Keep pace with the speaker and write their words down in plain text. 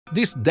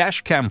This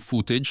dashcam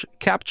footage,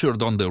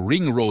 captured on the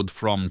ring road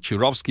from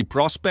Chirovsky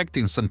Prospect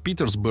in St.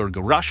 Petersburg,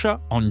 Russia,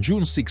 on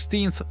June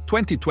 16,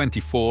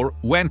 2024,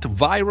 went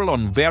viral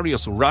on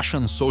various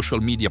Russian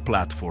social media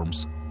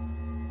platforms.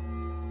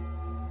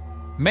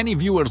 Many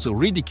viewers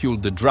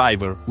ridiculed the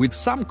driver, with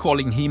some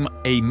calling him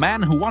a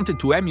man who wanted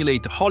to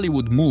emulate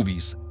Hollywood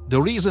movies. The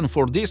reason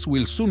for this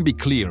will soon be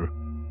clear.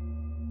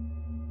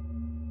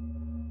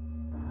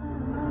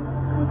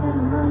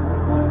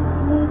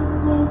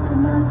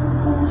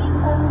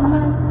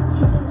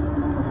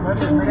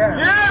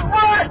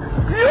 Ебать!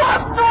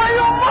 Ёб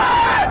твою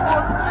мать!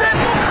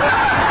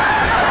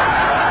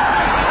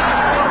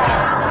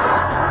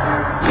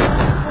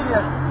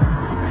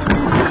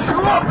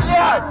 Чего,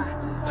 блядь?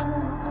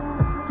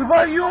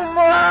 Твою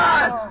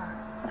мать!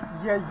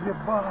 Я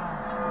ебал!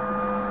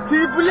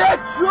 Ты,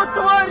 блядь, что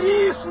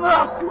творишь,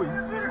 нахуй?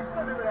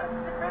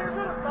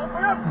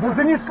 Да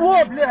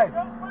занесло, блядь!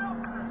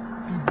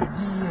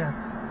 Пиздец!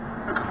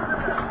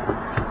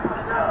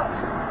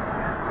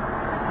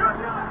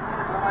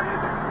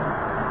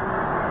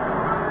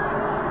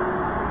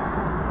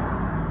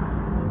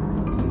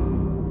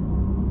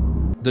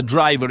 The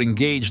driver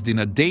engaged in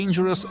a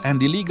dangerous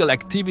and illegal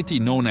activity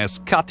known as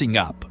cutting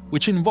up,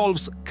 which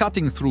involves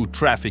cutting through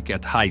traffic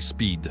at high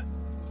speed.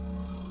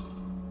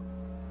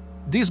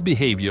 This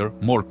behavior,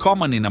 more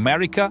common in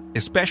America,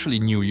 especially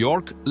New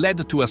York,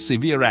 led to a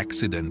severe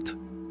accident.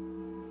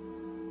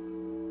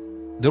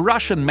 The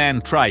Russian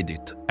man tried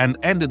it and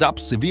ended up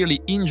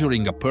severely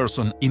injuring a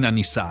person in a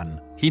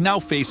Nissan. He now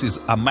faces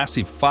a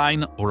massive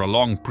fine or a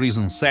long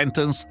prison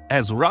sentence,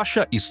 as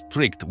Russia is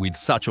strict with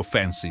such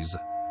offenses.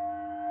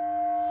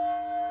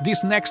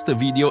 This next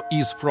video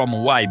is from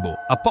Weibo,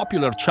 a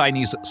popular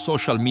Chinese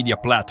social media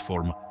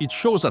platform. It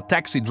shows a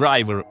taxi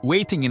driver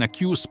waiting in a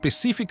queue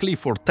specifically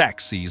for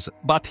taxis,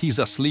 but he's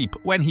asleep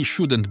when he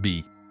shouldn't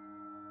be.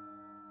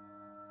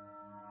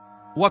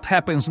 What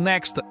happens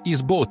next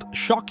is both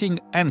shocking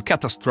and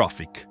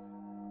catastrophic.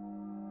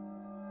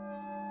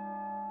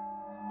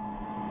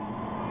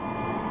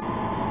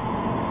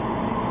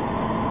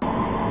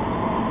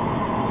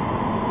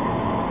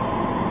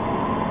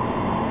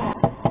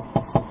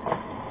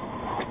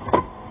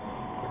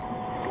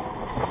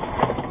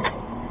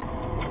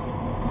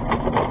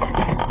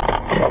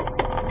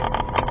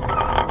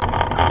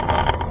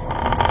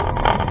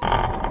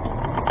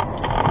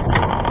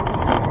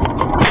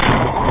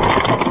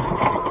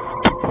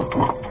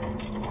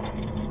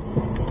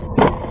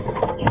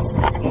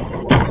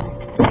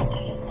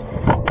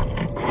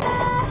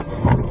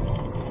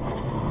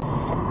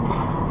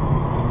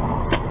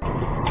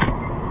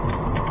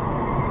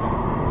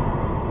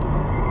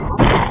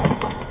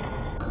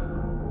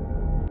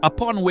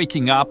 Upon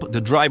waking up,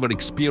 the driver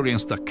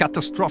experienced a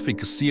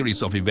catastrophic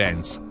series of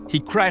events. He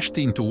crashed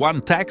into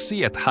one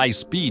taxi at high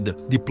speed,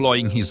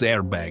 deploying his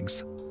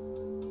airbags.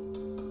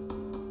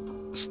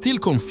 Still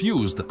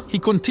confused, he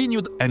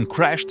continued and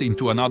crashed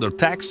into another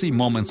taxi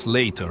moments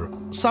later.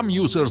 Some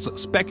users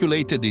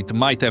speculated it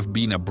might have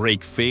been a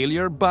brake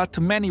failure, but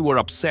many were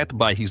upset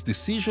by his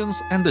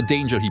decisions and the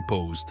danger he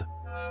posed.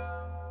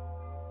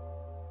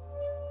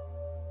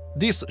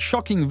 This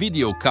shocking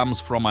video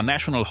comes from a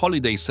national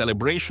holiday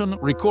celebration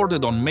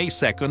recorded on May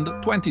 2,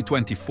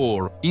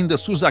 2024, in the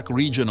Susak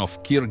region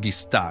of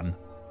Kyrgyzstan.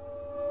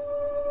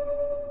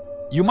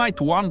 You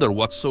might wonder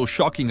what's so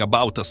shocking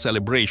about a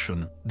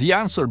celebration. The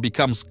answer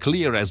becomes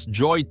clear as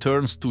joy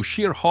turns to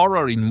sheer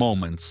horror in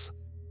moments.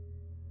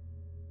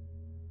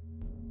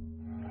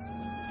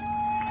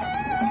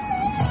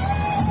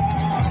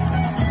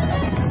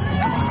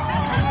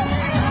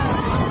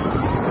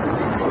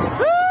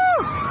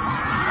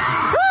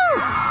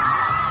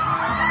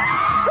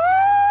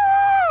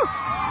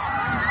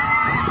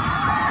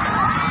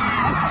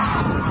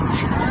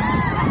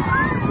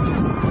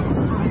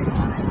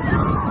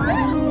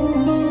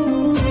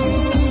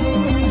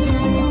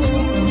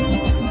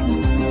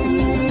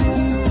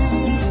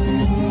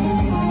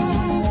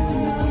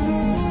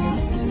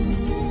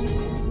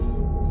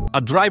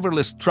 A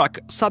driverless truck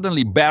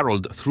suddenly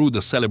barreled through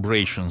the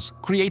celebrations,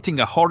 creating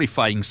a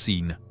horrifying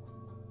scene.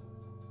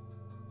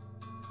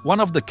 One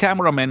of the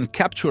cameramen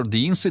captured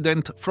the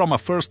incident from a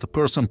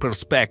first-person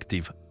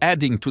perspective,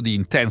 adding to the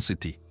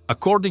intensity.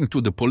 According to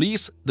the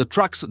police, the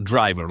truck's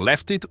driver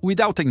left it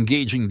without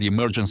engaging the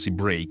emergency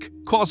brake,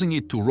 causing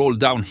it to roll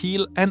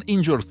downhill and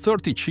injure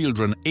 30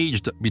 children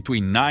aged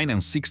between 9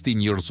 and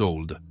 16 years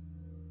old.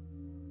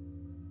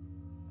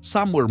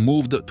 Some were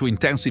moved to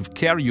intensive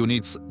care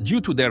units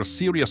due to their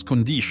serious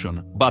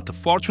condition, but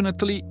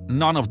fortunately,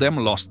 none of them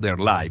lost their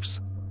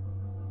lives.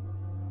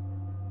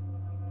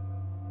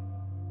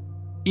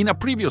 In a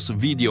previous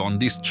video on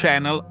this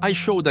channel, I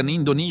showed an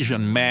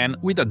Indonesian man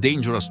with a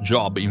dangerous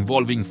job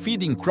involving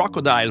feeding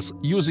crocodiles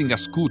using a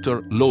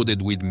scooter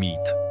loaded with meat.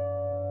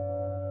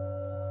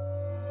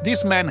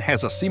 This man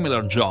has a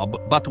similar job,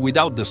 but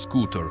without the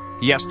scooter.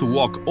 He has to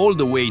walk all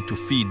the way to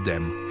feed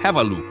them. Have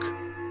a look.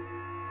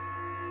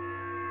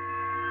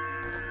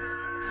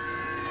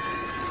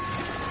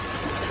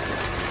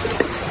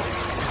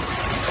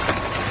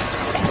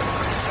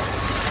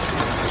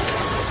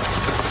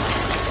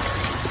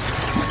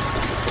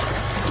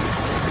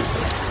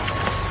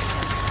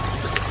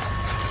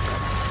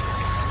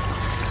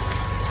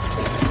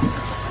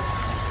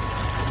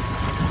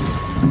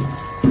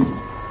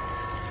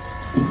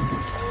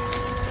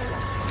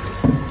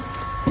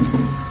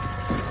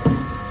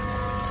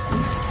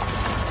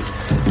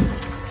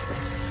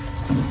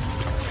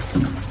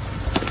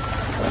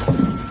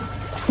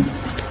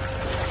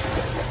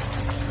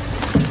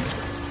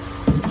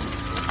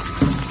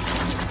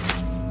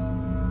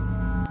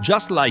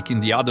 Just like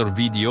in the other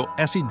video,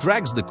 as he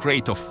drags the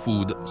crate of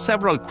food,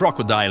 several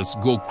crocodiles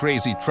go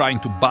crazy trying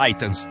to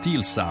bite and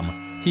steal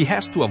some. He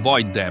has to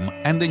avoid them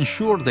and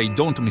ensure they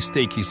don't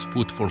mistake his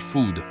food for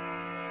food.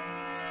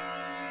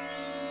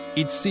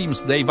 It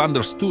seems they've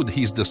understood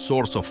he's the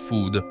source of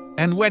food,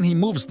 and when he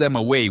moves them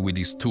away with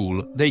his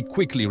tool, they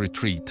quickly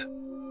retreat.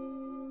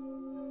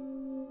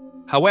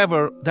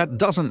 However, that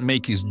doesn't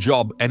make his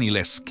job any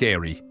less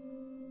scary.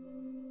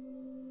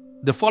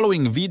 The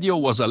following video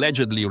was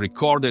allegedly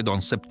recorded on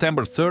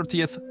September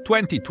 30th,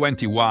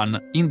 2021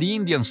 in the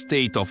Indian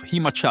state of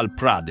Himachal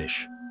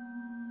Pradesh.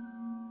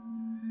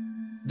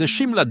 The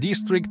Shimla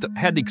district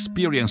had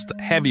experienced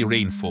heavy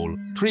rainfall,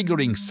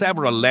 triggering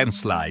several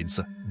landslides.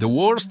 The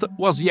worst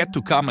was yet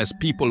to come as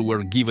people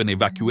were given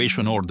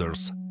evacuation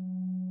orders.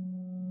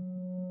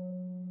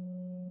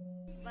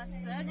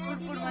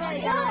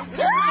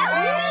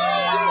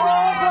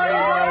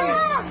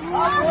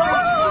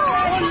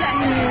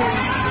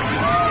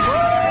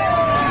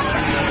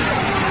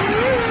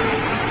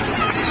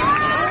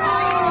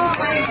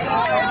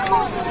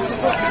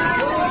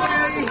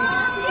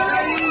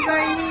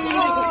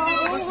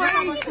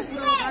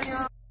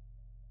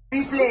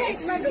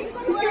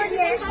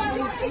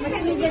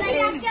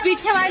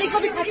 पीछे वाली को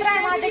भी खतरा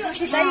है, वहाँ देखो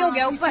सीधा ही हो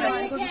गया ऊपर।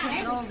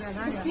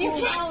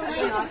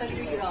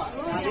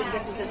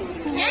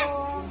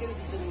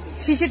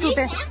 शीशे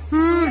टूटे,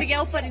 टूट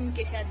गया ऊपर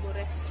इनके, शायद बोल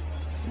रहे।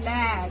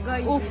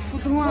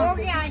 उफ, धुआं हो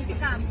गया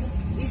इंतकाम।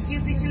 इसकी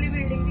पिछली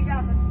बिल्डिंग भी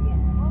जा सकती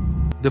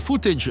है। The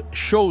footage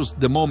shows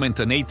the moment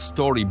an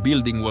 8-story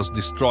building was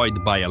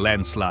destroyed by a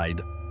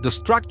landslide. The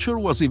structure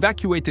was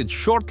evacuated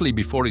shortly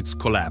before its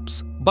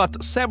collapse,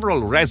 but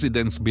several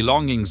residents'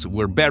 belongings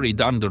were buried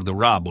under the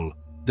rubble.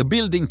 The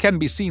building can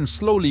be seen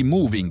slowly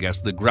moving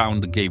as the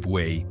ground gave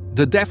way.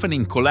 The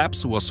deafening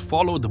collapse was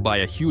followed by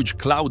a huge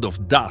cloud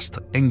of dust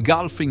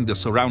engulfing the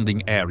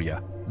surrounding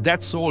area.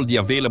 That's all the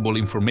available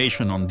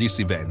information on this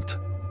event.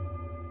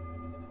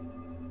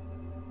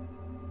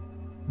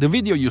 The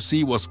video you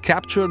see was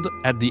captured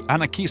at the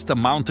Anakista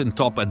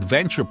Mountaintop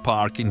Adventure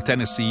Park in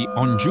Tennessee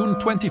on June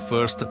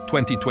 21,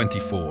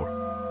 2024.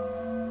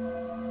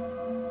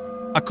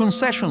 A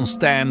concession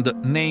stand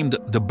named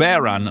The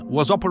Bear Run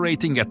was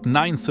operating at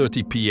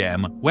 9:30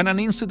 p.m. when an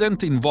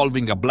incident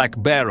involving a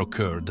black bear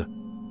occurred.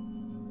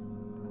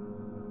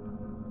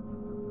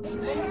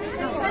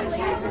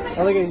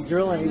 I think he's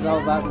drilling, he's all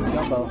about this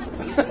gumbo.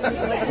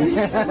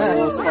 A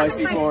little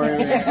spicy for him.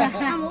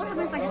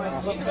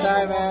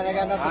 Sorry, man, I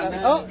got nothing.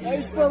 Oh, I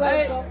spilled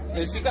out.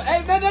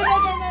 Hey, no.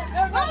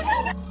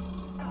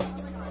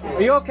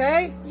 Are you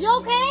okay? You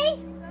okay?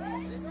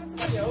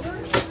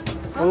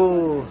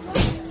 Ooh.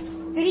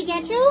 Did he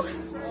get you?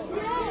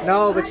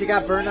 No, but she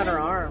got burned on her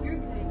arm.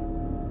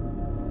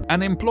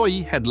 An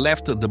employee had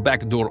left the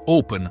back door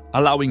open,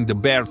 allowing the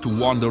bear to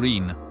wander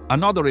in.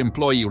 Another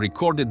employee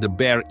recorded the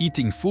bear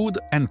eating food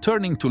and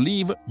turning to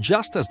leave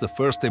just as the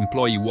first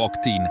employee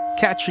walked in,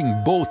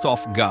 catching both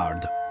off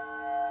guard.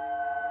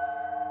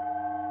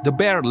 The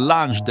bear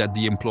lunged at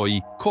the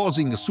employee,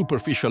 causing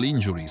superficial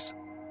injuries.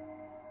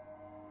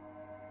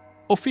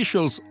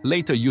 Officials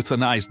later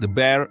euthanized the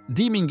bear,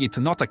 deeming it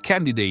not a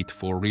candidate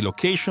for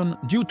relocation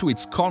due to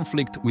its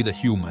conflict with a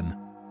human.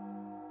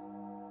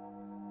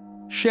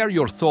 Share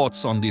your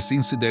thoughts on this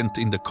incident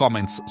in the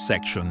comments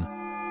section.